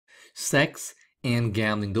sex and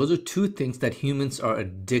gambling. Those are two things that humans are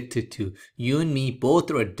addicted to. You and me both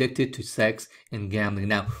are addicted to sex and gambling.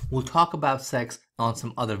 Now, we'll talk about sex on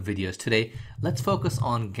some other videos. Today, let's focus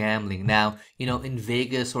on gambling. Now, in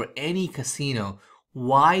Vegas or any casino,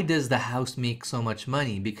 why does the house make so much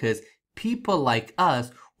money? Because people like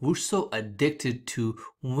us, we're so addicted to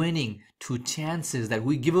winning, to chances, that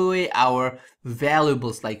we give away our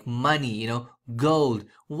valuables like money, gold,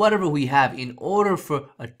 whatever we have in order for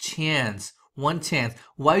a chance, one chance.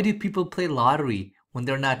 Why do people play lottery when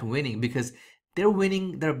they're not winning? Because they're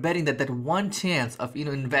winning, they're betting that one chance of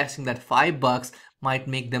investing that $5 might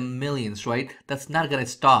make them millions, right? That's not gonna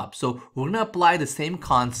stop. So we're gonna apply the same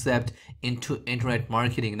concept into internet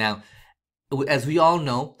marketing. Now, as we all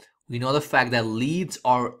know, we know the fact that leads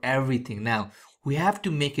are everything. Now, we have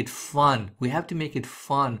to make it fun. We have to make it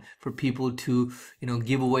fun for people to,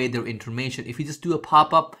 give away their information. If you just do a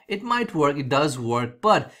pop-up, it might work. It does work.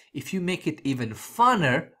 But if you make it even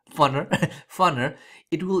funner,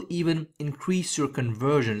 it will even increase your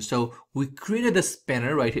conversion. So we created a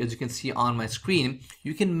spinner right here, as you can see on my screen.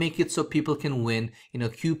 You can make it so people can win,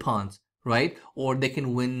 coupons, right? Or they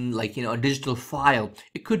can win like, a digital file.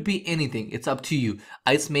 It could be anything. It's up to you.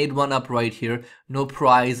 I just made one up right here. No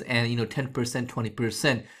prize and, 10%,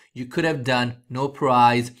 20%. You could have done no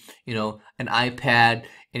prize, an iPad,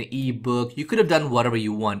 an ebook. You could have done whatever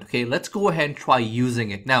you want. Okay, let's go ahead and try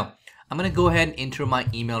using it. Now, I'm going to go ahead and enter my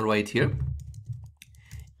email right here.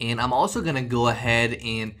 And I'm also going to go ahead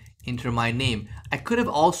and enter my name. I could have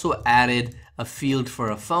also added a field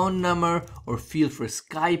for a phone number or field for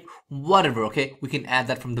Skype, whatever. Okay, we can add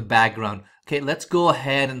that from the background. Okay, let's go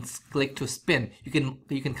ahead and click to spin. You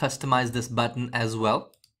can customize this button as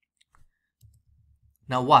well.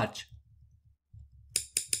 Now watch.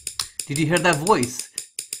 Did you hear that voice?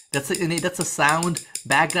 That's a sound,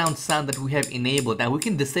 background sound that we have enabled. Now we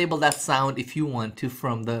can disable that sound if you want to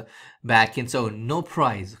from the back end. So no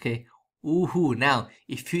prize, okay? Ooh, now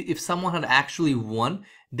if someone had actually won,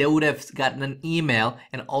 they would have gotten an email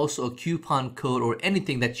and also a coupon code or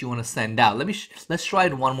anything that you want to send out. Let's try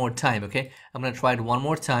it one more time, okay? I'm gonna try it one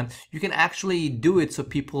more time. You can actually do it so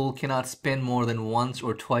people cannot spend more than once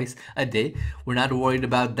or twice a day. We're not worried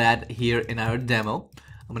about that here in our demo.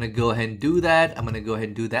 I'm gonna go ahead and do that.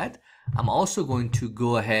 I'm also going to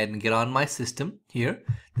go ahead and get on my system here.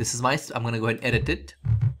 I'm gonna go ahead and edit it.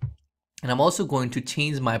 And I'm also going to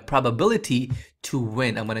change my probability to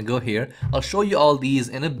win. I'm gonna go here. I'll show you all these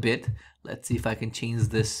in a bit. Let's see if I can change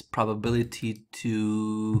this probability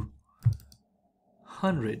to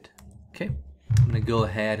 100. Okay, I'm gonna go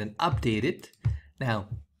ahead and update it. Now,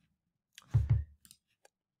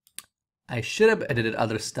 I should have edited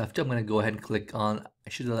other stuff too. I'm gonna go ahead and click on,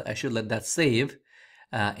 I should let that save.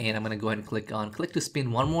 And I'm gonna go ahead and click to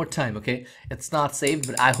spin one more time. Okay, it's not saved,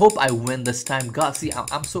 but I hope I win this time. God, see,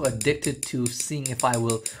 I'm so addicted to seeing if I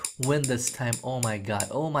will win this time. Oh my god,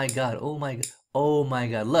 oh my god, oh my god, oh my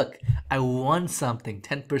god. Look, I won something,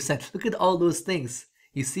 10%. Look at all those things.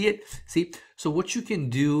 You see it? See, so what you can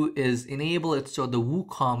do is enable it so the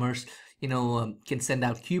WooCommerce can send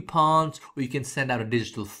out coupons, or you can send out a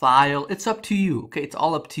digital file. It's up to you. Okay, it's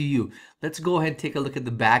all up to you. Let's go ahead and take a look at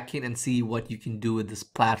the backend and see what you can do with this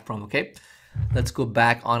platform. Okay, let's go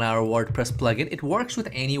back on our WordPress plugin. It works with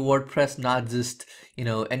any WordPress, not just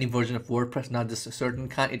any version of WordPress, not just a certain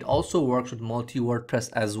kind. It also works with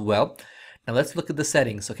multi-WordPress as well. Now let's look at the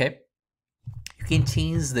settings. Okay, you can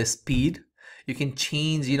change the speed. You can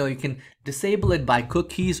change, you can disable it by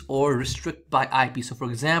cookies or restrict by IP. So for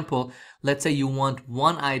example, let's say you want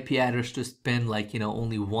one IP address to spin like,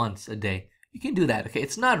 only once a day. You can do that, okay?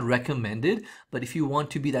 It's not recommended, but if you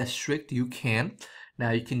want to be that strict, you can.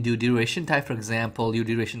 Now you can do duration type. For example, your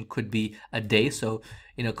duration could be a day. So,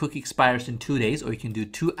 cookie expires in 2 days, or you can do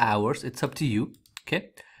 2 hours. It's up to you,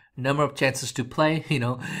 okay? Number of chances to play,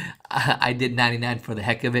 I did 99 for the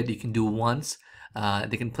heck of it. You can do once.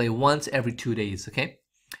 They can play once every 2 days, okay?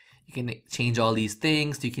 You can change all these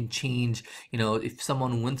things. You can change, if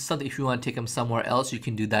someone wins something, if you want to take them somewhere else, you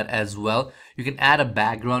can do that as well. You can add a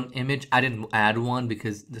background image. I didn't add one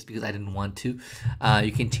because I didn't want to.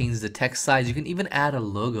 You can change the text size. You can even add a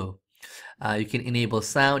logo. You can enable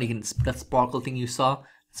sound. You can, that sparkle thing you saw,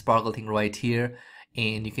 sparkle thing right here.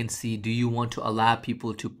 And you can see, do you want to allow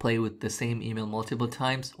people to play with the same email multiple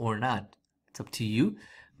times or not? It's up to you.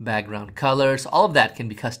 Background colors, all of that can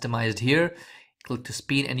be customized here. Click to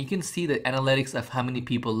spin and you can see the analytics of how many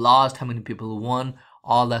people lost, how many people won,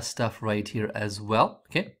 all that stuff right here as well.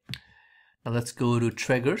 Okay, now let's go to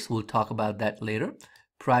triggers. We'll talk about that later.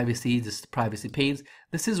 Privacy, this privacy page.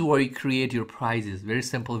 This is where you create your prizes. Very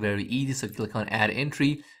simple, very easy. So click on add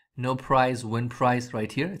entry, no prize, win prize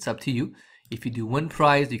right here. It's up to you. If you do win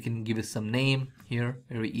prize, you can give it some name here.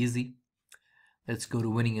 Very easy. Let's go to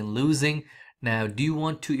winning and losing. Now, do you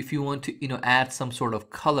want to, if you want to, add some sort of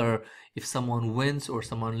color, if someone wins or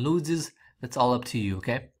someone loses, that's all up to you,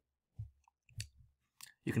 okay?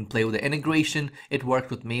 You can play with the integration. It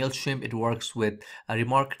works with MailChimp. It works with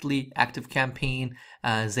Remarkably, ActiveCampaign,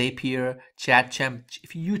 Zapier, ChatChamp.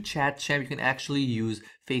 If you use ChatChamp, you can actually use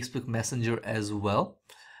Facebook Messenger as well.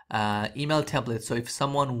 Email templates. So if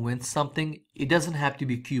someone wins something, it doesn't have to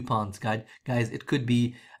be coupons, guys. It could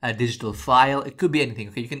be a digital file. It could be anything.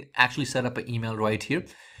 Okay, you can actually set up an email right here.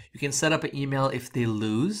 You can set up an email if they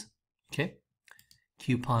lose. Okay,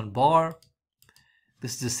 coupon bar.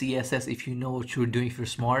 This is the CSS if you know what you're doing, if you're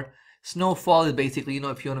smart. Snowfall is basically,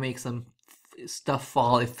 if you want to make some stuff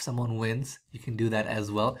fall if someone wins, you can do that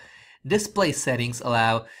as well. Display settings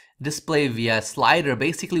allow display via slider.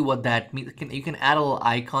 Basically what that means, you can add a little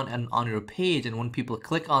icon on your page, and when people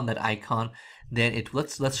click on that icon, then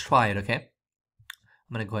let's try it, okay?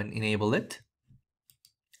 I'm going to go ahead and enable it.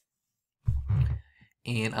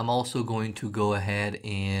 And I'm also going to go ahead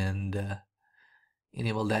and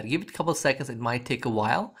enable that. Give it a couple of seconds. It might take a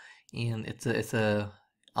while, and it's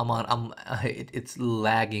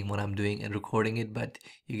lagging when I'm doing and recording it, but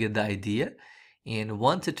you get the idea. And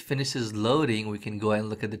once it finishes loading, we can go ahead and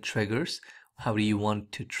look at the triggers. How do you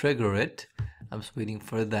want to trigger it? I'm just waiting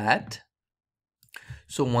for that.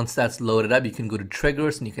 So once that's loaded up, you can go to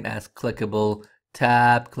triggers and you can ask clickable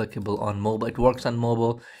tab, clickable on mobile. It works on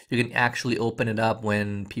mobile. You can actually open it up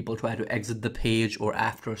when people try to exit the page or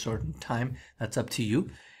after a certain time. That's up to you.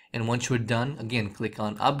 And once you're done, again, click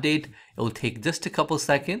on update. It will take just a couple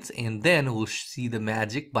seconds, and then we'll see the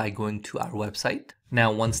magic by going to our website.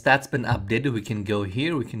 Now, once that's been updated, we can go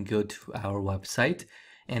here. We can go to our website.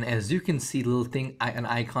 And as you can see, little thing, an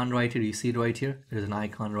icon right here. You see it right here? There's an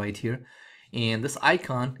icon right here. And this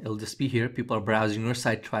icon, it'll just be here. People are browsing your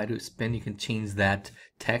site, try to spin. You can change that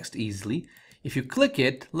text easily. If you click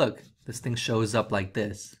it, look, this thing shows up like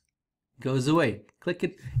this. Goes away. Click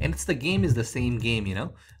it, and the game is the same game,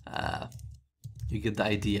 you get the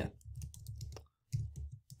idea.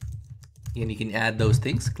 And you can add those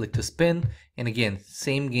things. Click to spin, and again,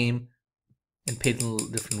 same game, and paint it a little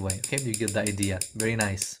different way. Okay, you get the idea. Very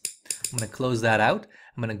nice. I'm gonna close that out.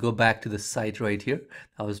 I'm gonna go back to the site right here.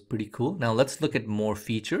 That was pretty cool. Now let's look at more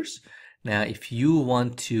features. Now, if you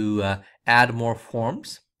want to add more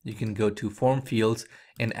forms, you can go to form fields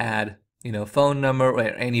and add phone number or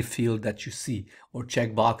any field that you see, or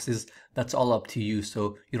check boxes. That's all up to you,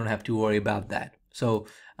 so you don't have to worry about that. So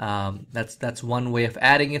that's one way of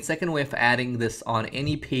adding it. Second way of adding this on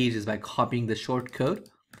any page is by copying the short code.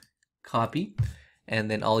 Copy,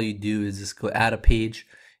 and then all you do is just go add a page,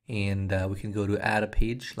 and we can go to add a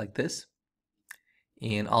page like this,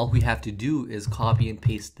 and all we have to do is copy and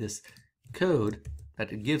paste this code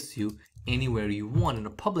that it gives you anywhere you want,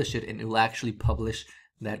 and publish it, and it will actually publish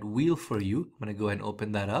that wheel for you. I'm going to go ahead and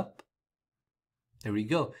open that up. There we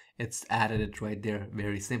go. It's added it right there.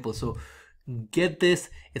 Very simple. So get this.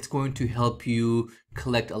 It's going to help you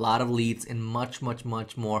collect a lot of leads in much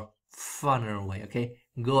more funner way. Okay,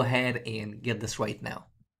 go ahead and get this right now.